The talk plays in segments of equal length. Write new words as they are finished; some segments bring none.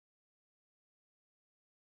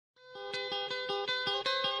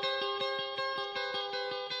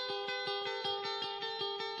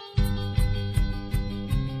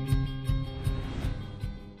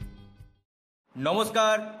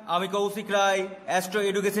নমস্কার, আমি কৌশিক রায় astro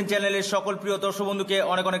education চ্যানেলের সকল প্রিয় দর্শক বন্ধুকে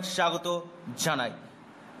অনেক অনেক স্বাগত জানাই।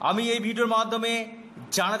 আমি এই ভিডিওর মাধ্যমে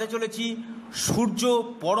জানাতে চলেছি সূর্য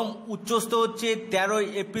পরম উচ্চস্থ হচ্ছে 13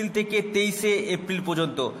 এপ্রিল থেকে 23 এপ্রিল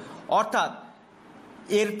পর্যন্ত, অর্থাৎ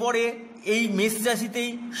এরপরে এই মেষ রাশিতেই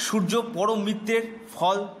সূর্য পরম মিত্রের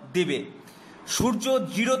ফল দেবে। সূর্য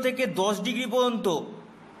 0 থেকে 10 ডিগ্রি পর্যন্ত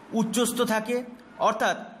উচ্চস্থ থাকে,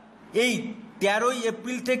 অর্থাৎ এই 13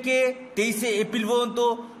 এপ্রিল থেকে 23 এপ্রিল পর্যন্ত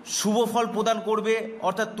শুভ ফল প্রদান করবে,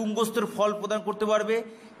 অর্থাৎ তুঙ্গস্থর ফল প্রদান করতে পারবে।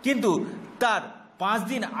 কিন্তু তার 5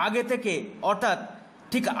 দিন আগে থেকে, অর্থাৎ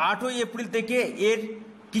ঠিক 8 এপ্রিল থেকে এর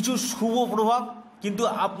কিছু শুভ প্রভাব কিন্তু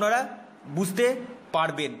আপনারা বুঝতে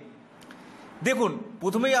পারবেন। দেখুন,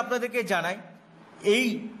 প্রথমেই আপনাদেরকে জানাই, এই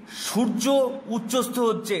সূর্য উচ্চস্থ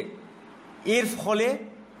হচ্ছে, এর ফলে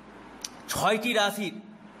 6টি রাশির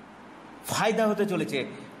ফায়দা হতে চলেছে।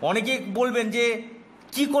 অনেকে বলবেন যে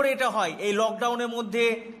কি করে এটা হয়, এই লকডাউনের মধ্যে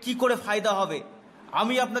কি করে ফায়দা হবে।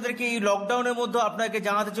 আমি আপনাদেরকে এই লকডাউনের মধ্যে আপনাকে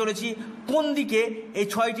জানাতে চলেছি কোন দিকে এই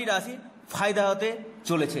 6টি রাশি ফায়দা হতে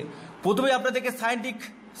চলেছে। প্রথমে আপনাদেরকে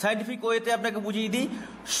সায়েন্টিফিক ওয়েতে আপনাকে বুঝিয়ে দিই,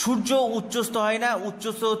 সূর্য উচ্চস্থ হয় না,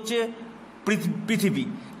 উচ্চস্থ হচ্ছে পৃথিবী।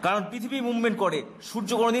 কারণ পৃথিবী মুভমেন্ট করে, সূর্য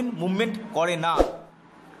কোনোদিন মুভমেন্ট করে না।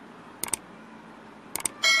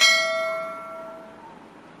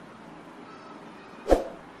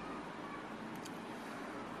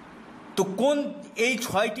 তো কোন এই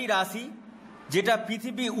 6টি রাশি যেটা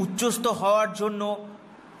পৃথিবী উচ্চস্থ হওয়ার জন্য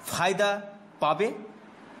ফায়দা পাবে?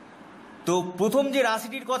 তো প্রথম যে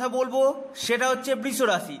রাশিটির কথা বলবো সেটা হচ্ছে বৃষ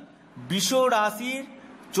রাশি। বৃষ রাশির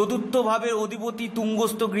 4র্থ ভাবের অধিপতি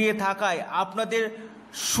তুঙ্গস্থ গৃহে থাকায় আপনাদের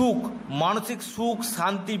সুখ, মানসিক সুখ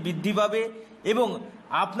শান্তি বৃদ্ধি পাবে এবং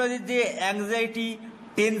আপনাদের যে অ্যাংজাইটি,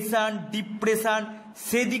 টেনশান, ডিপ্রেশান,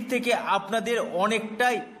 সেদিক থেকে আপনাদের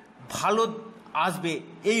অনেকটাই ভালো আসবে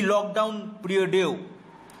এই লকডাউন পিরিয়ডেও।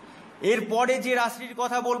 এরপরে যে রাশির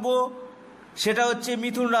কথা বলবো সেটা হচ্ছে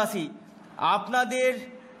মিথুন রাশি। আপনাদের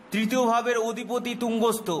 3য় ভাবের অধিপতি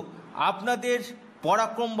তুঙ্গস্থ, আপনাদের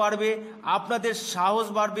পরাক্রম বাড়বে, আপনাদের সাহস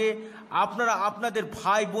বাড়বে, আপনারা আপনাদের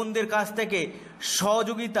ভাই বোনদের কাছ থেকে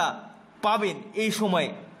সহযোগিতা পাবেন এই সময়ে।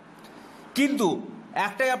 কিন্তু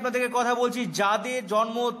একটাই আপনাদেরকে কথা বলছি, যাদের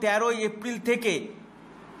জন্ম 13 এপ্রিল থেকে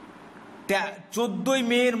 14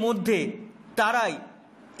 মের মধ্যে তারাই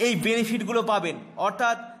এই বেনিফিটগুলো পাবেন।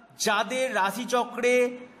 অর্থাৎ যাদের রাশিচক্রে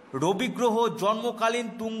রবি গ্রহ জন্মকালীন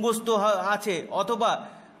তুঙ্গস্থ আছে অথবা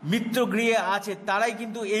মিত্রগৃহে আছে তারাই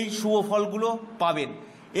কিন্তু এই শুভ ফলগুলো পাবেন।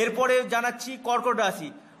 এরপরে জানাচ্ছি কর্কট রাশি।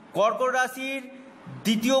 কর্কট রাশির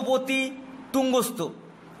 2য় পতি তুঙ্গস্থ,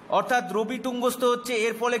 অর্থাৎ রবি তুঙ্গস্থ হচ্ছে।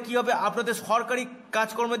 এর ফলে কি হবে, আপনাদের সরকারি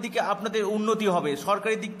কাজকর্মের দিকে আপনাদের উন্নতি হবে,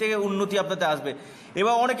 সরকারি দিক থেকে উন্নতি আপনাদের আসবে।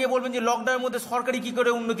 এবার অনেকে বলবেন যে লকডাউনের মধ্যে সরকারি কী করে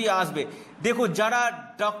উন্নতি আসবে। দেখুন, যারা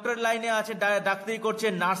ডক্টর লাইনে আছে, ডাক্তারি করছে,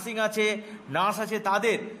 নার্সিং আছে, নার্স আছে,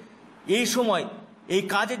 তাদের এই সময় এই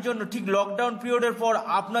কাজের জন্য ঠিক লকডাউন পিরিয়ডের পর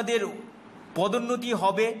আপনাদের পদোন্নতি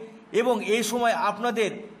হবে এবং এই সময়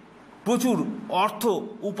আপনাদের প্রচুর অর্থ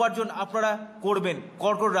উপার্জন আপনারা করবেন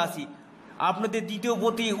কর্কট রাশি, আপনাদের 2য়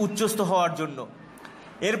পতি উচ্চস্থ হওয়ার জন্য।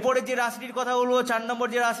 এরপরে যে রাশিটির কথা বলবো, 4 নম্বর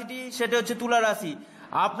যে রাশিটি সেটা হচ্ছে তুলা রাশি।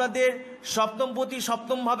 আপনাদের 7ম পতি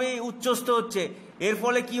 7মভাবে উচ্চস্থ হচ্ছে। এর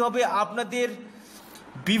ফলে কি হবে, আপনাদের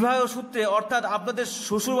বিবাহ সূত্রে, অর্থাৎ আপনাদের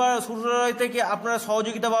শ্বশুরবাড়ি থেকে আপনারা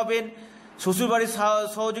সহযোগিতা পাবেন, শ্বশুরবাড়ির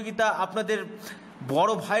সহযোগিতা, আপনাদের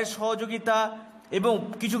বড় ভাইয়ের সহযোগিতা এবং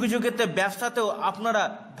কিছু কিছু ক্ষেত্রে ব্যবসাতেও আপনারা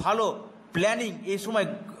ভালো প্ল্যানিং এই সময়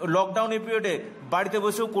লকডাউনের পিরিয়ডে বাড়িতে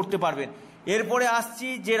বসেও করতে পারবেন। এরপরে আসছি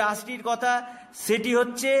যে রাশিটির কথা, সেটি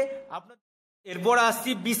হচ্ছে এরপরে আসছি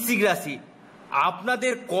বৃশ্চিক রাশি।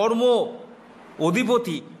 আপনাদের কর্ম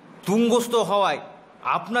অধিপতি তুঙ্গস্থ হওয়ায়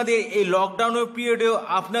আপনাদের এই লকডাউনের পিরিয়ডেও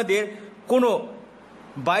আপনাদের কোনো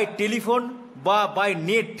বাই টেলিফোন বা বাই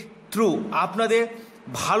নেট থ্রু আপনাদের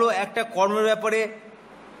ভালো একটা কর্মের ব্যাপারে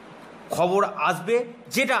খবর আসবে,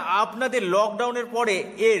 যেটা আপনাদের লকডাউনের পরে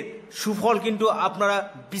এর সুফল কিন্তু আপনারা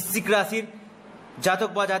বৃশ্চিক রাশির জাতক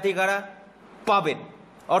বা জাতিকারা পাবেন।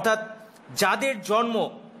 অর্থাৎ যাদের জন্ম,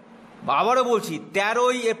 আবারও বলছি,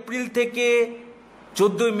 13 এপ্রিল থেকে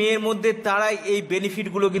 14 মের মধ্যে তারাই এই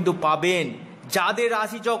বেনিফিটগুলো কিন্তু পাবেন। যাদের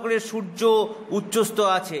রাশিচক্রে সূর্য উচ্চস্থ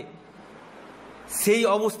আছে সেই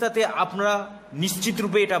অবস্থাতে আপনারা নিশ্চিত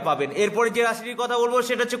রূপে এটা পাবেন। এরপরে যে রাশিটির কথা বলবো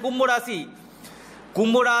সেটা হচ্ছে কুম্ভ রাশি।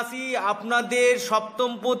 কুম্ভ রাশি আপনাদের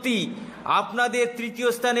 7ম পতি আপনাদের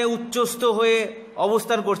 3য় স্থানে উচ্চস্থ হয়ে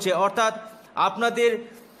অবস্থান করছে, অর্থাৎ আপনাদের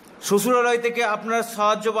শ্বশুরালয় থেকে আপনারা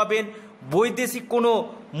সাহায্য পাবেন। বৈদেশিক কোনো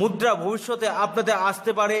মুদ্রা ভবিষ্যতে আপনাদের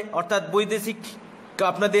আসতে পারে, অর্থাৎ বৈদেশিক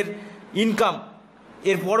আপনাদের ইনকাম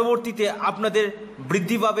এর পরবর্তীতে আপনাদের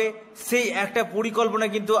বৃদ্ধি পাবে, সেই একটা পরিকল্পনা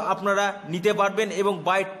কিন্তু আপনারা নিতে পারবেন এবং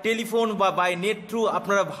বাই টেলিফোন বা বাই নেট থ্রু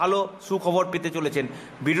আপনারা ভালো সুখবর পেতে চলেছেন।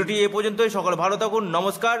 ভিডিওটি এ পর্যন্তই। সকলে ভালো থাকুন।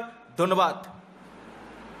 নমস্কার, ধন্যবাদ।